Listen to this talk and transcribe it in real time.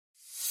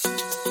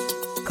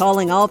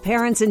Calling all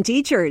parents and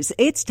teachers,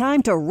 it's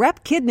time to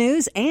rep Kid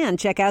News and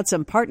check out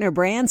some partner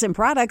brands and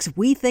products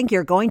we think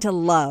you're going to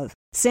love.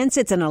 Since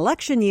it's an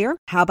election year,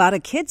 how about a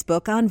kid's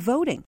book on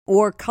voting?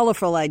 Or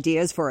colorful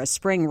ideas for a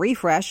spring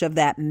refresh of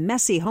that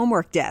messy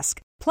homework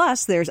desk?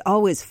 Plus, there's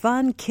always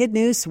fun Kid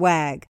News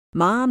swag.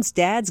 Moms,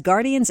 dads,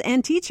 guardians,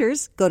 and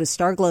teachers, go to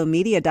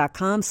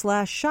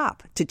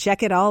starglowmedia.com/shop to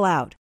check it all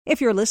out. If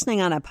you're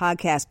listening on a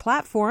podcast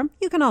platform,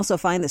 you can also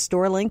find the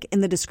store link in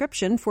the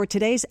description for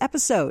today's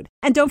episode.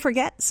 And don't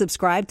forget,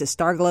 subscribe to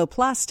Starglow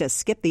Plus to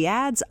skip the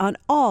ads on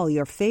all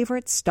your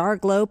favorite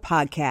Starglow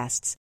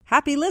podcasts.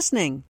 Happy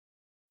listening!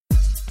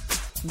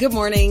 Good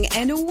morning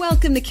and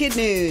welcome to Kid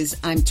News.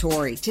 I'm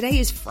Tori. Today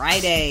is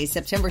Friday,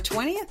 September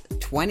 20th,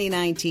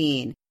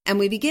 2019. And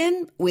we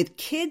begin with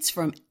kids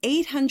from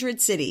 800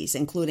 cities,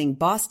 including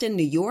Boston,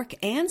 New York,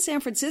 and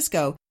San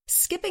Francisco,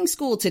 skipping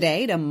school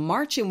today to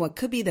march in what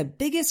could be the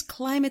biggest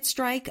climate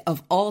strike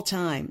of all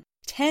time.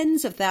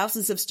 Tens of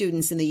thousands of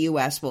students in the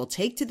U.S. will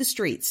take to the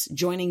streets,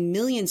 joining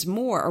millions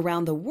more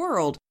around the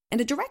world,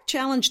 and a direct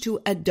challenge to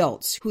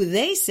adults who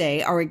they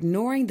say are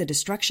ignoring the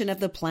destruction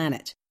of the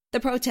planet. The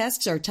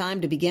protests are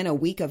timed to begin a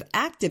week of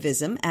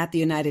activism at the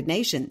United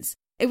Nations.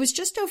 It was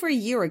just over a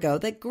year ago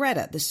that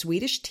Greta, the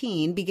Swedish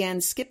teen,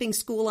 began skipping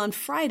school on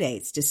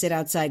Fridays to sit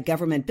outside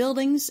government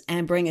buildings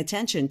and bring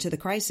attention to the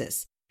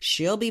crisis.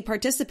 She'll be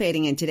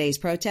participating in today's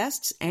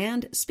protests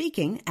and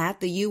speaking at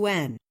the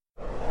UN.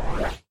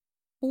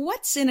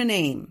 What's in a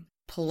name?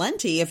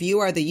 Plenty if you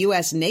are the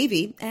U.S.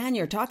 Navy and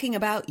you're talking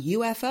about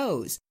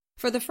UFOs.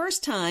 For the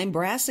first time,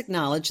 brass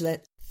acknowledged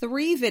that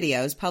 3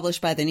 videos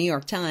published by the New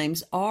York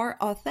Times are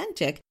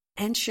authentic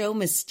and show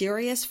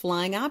mysterious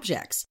flying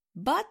objects.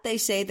 But they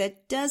say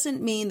that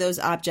doesn't mean those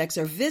objects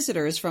are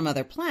visitors from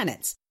other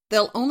planets.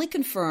 They'll only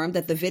confirm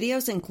that the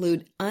videos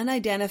include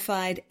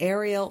unidentified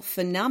aerial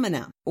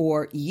phenomena,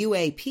 or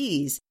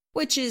UAPs,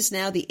 which is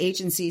now the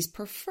agency's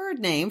preferred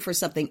name for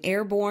something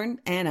airborne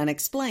and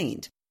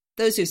unexplained.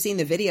 Those who've seen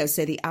the video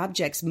say the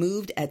objects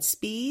moved at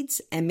speeds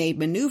and made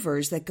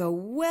maneuvers that go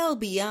well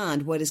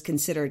beyond what is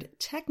considered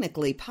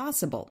technically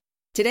possible.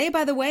 Today,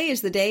 by the way,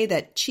 is the day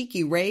that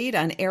cheeky raid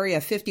on Area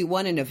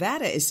 51 in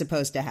Nevada is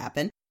supposed to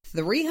happen.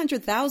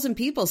 300,000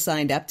 people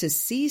signed up to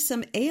see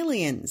some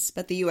aliens,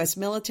 but the U.S.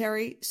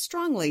 military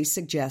strongly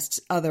suggests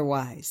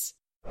otherwise.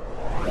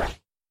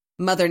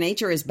 Mother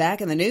Nature is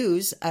back in the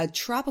news. A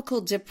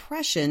tropical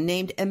depression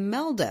named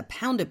Imelda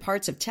pounded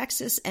parts of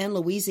Texas and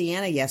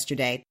Louisiana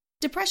yesterday.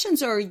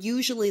 Depressions are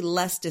usually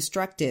less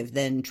destructive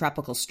than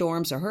tropical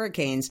storms or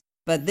hurricanes,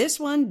 but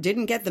this one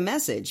didn't get the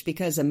message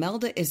because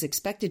Imelda is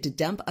expected to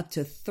dump up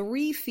to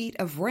 3 feet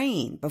of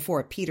rain before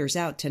it peters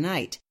out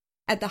tonight.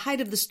 At the height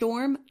of the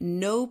storm,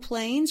 no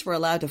planes were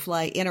allowed to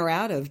fly in or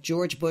out of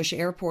George Bush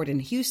Airport in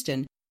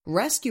Houston.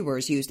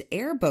 Rescuers used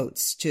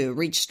airboats to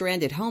reach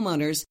stranded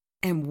homeowners,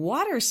 and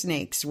water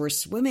snakes were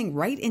swimming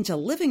right into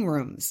living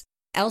rooms.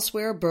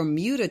 Elsewhere,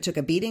 Bermuda took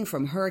a beating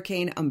from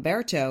Hurricane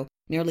Umberto.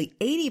 Nearly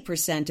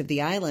 80% of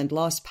the island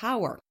lost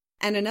power.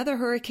 And another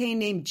hurricane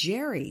named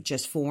Jerry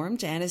just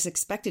formed and is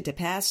expected to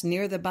pass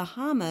near the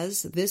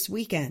Bahamas this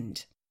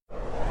weekend.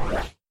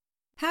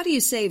 How do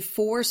you save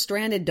 4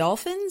 stranded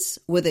dolphins?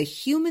 With a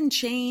human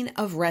chain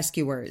of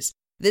rescuers.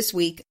 This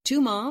week, 2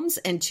 moms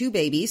and 2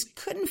 babies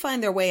couldn't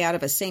find their way out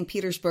of a St.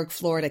 Petersburg,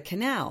 Florida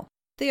canal.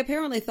 They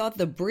apparently thought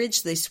the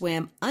bridge they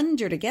swam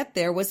under to get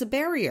there was a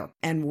barrier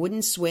and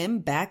wouldn't swim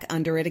back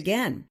under it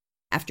again.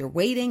 After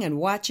waiting and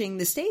watching,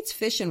 the state's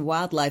Fish and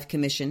Wildlife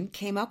Commission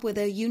came up with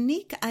a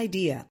unique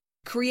idea.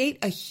 Create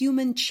a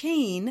human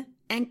chain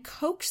and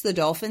coax the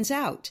dolphins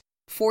out.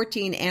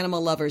 14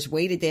 animal lovers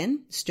waded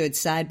in, stood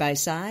side by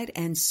side,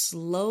 and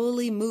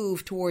slowly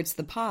moved towards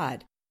the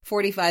pod.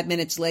 45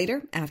 minutes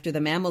later, after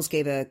the mammals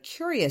gave a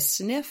curious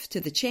sniff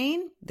to the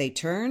chain, they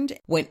turned,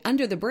 went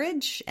under the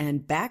bridge,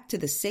 and back to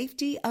the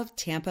safety of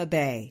Tampa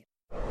Bay.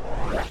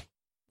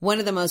 One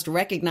of the most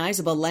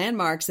recognizable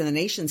landmarks in the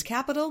nation's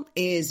capital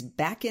is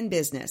back in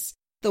business.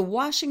 The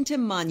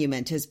Washington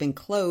Monument has been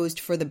closed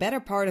for the better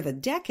part of a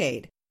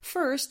decade,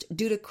 first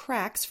due to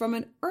cracks from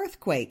an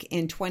earthquake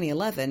in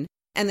 2011,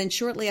 and then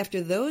shortly after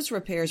those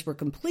repairs were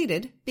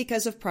completed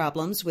because of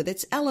problems with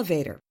its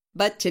elevator.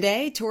 But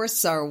today,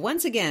 tourists are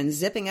once again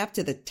zipping up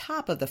to the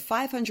top of the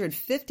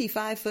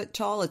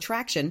 555-foot-tall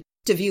attraction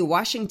to view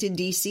Washington,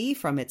 D.C.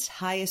 from its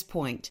highest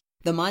point.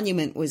 The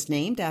monument was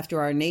named after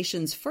our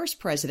nation's first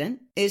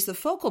president, is the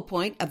focal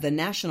point of the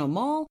National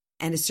Mall,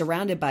 and is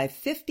surrounded by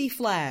 50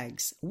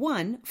 flags,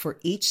 one for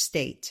each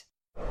state.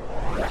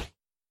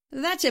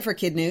 That's it for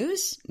Kid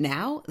News.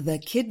 Now, the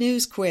Kid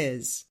News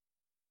quiz.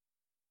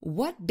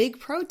 What big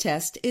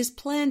protest is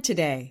planned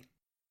today?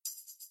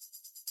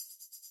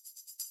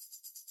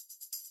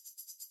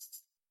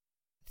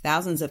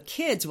 Thousands of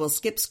kids will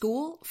skip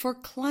school for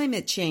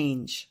climate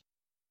change.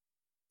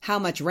 How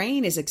much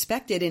rain is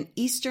expected in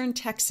eastern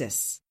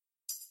Texas?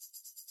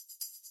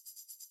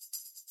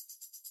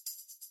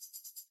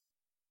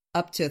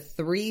 Up to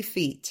 3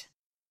 feet.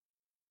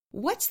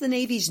 What's the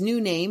Navy's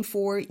new name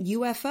for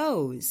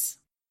UFOs?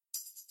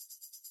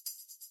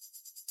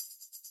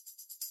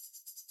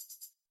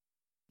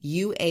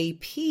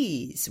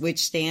 UAPs, which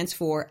stands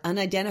for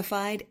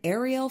Unidentified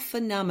Aerial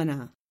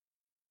Phenomena.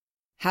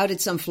 How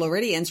did some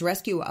Floridians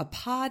rescue a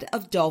pod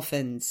of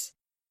dolphins?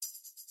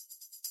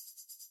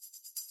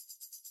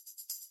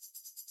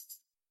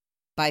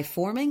 By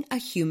forming a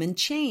human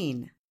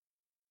chain.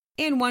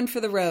 And one for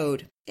the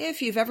road.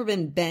 If you've ever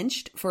been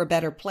benched for a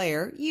better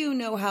player, you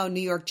know how New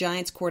York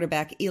Giants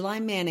quarterback Eli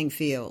Manning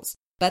feels.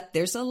 But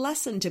there's a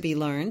lesson to be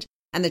learned,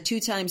 and the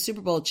two-time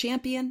Super Bowl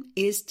champion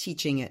is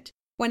teaching it.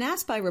 When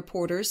asked by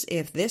reporters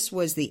if this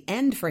was the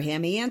end for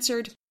him, he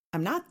answered,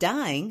 "I'm not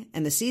dying,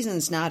 and the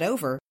season's not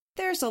over.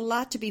 There's a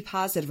lot to be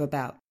positive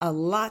about, a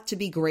lot to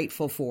be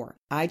grateful for.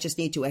 I just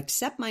need to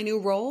accept my new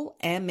role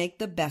and make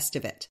the best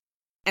of it."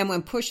 And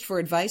when pushed for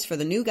advice for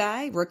the new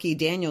guy, rookie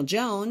Daniel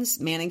Jones,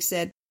 Manning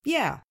said,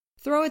 "Yeah,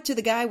 throw it to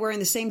the guy wearing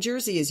the same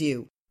jersey as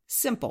you.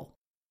 Simple."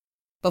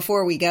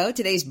 Before we go,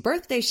 today's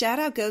birthday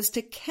shout-out goes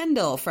to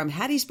Kendall from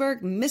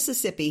Hattiesburg,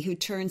 Mississippi, who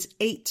turns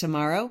 8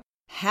 tomorrow.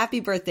 Happy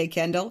birthday,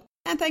 Kendall.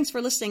 And thanks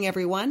for listening,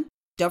 everyone.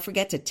 Don't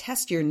forget to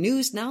test your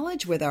news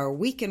knowledge with our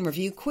Week in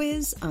Review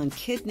quiz on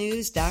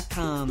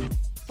kidnews.com.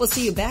 We'll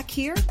see you back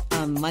here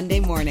on Monday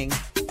morning.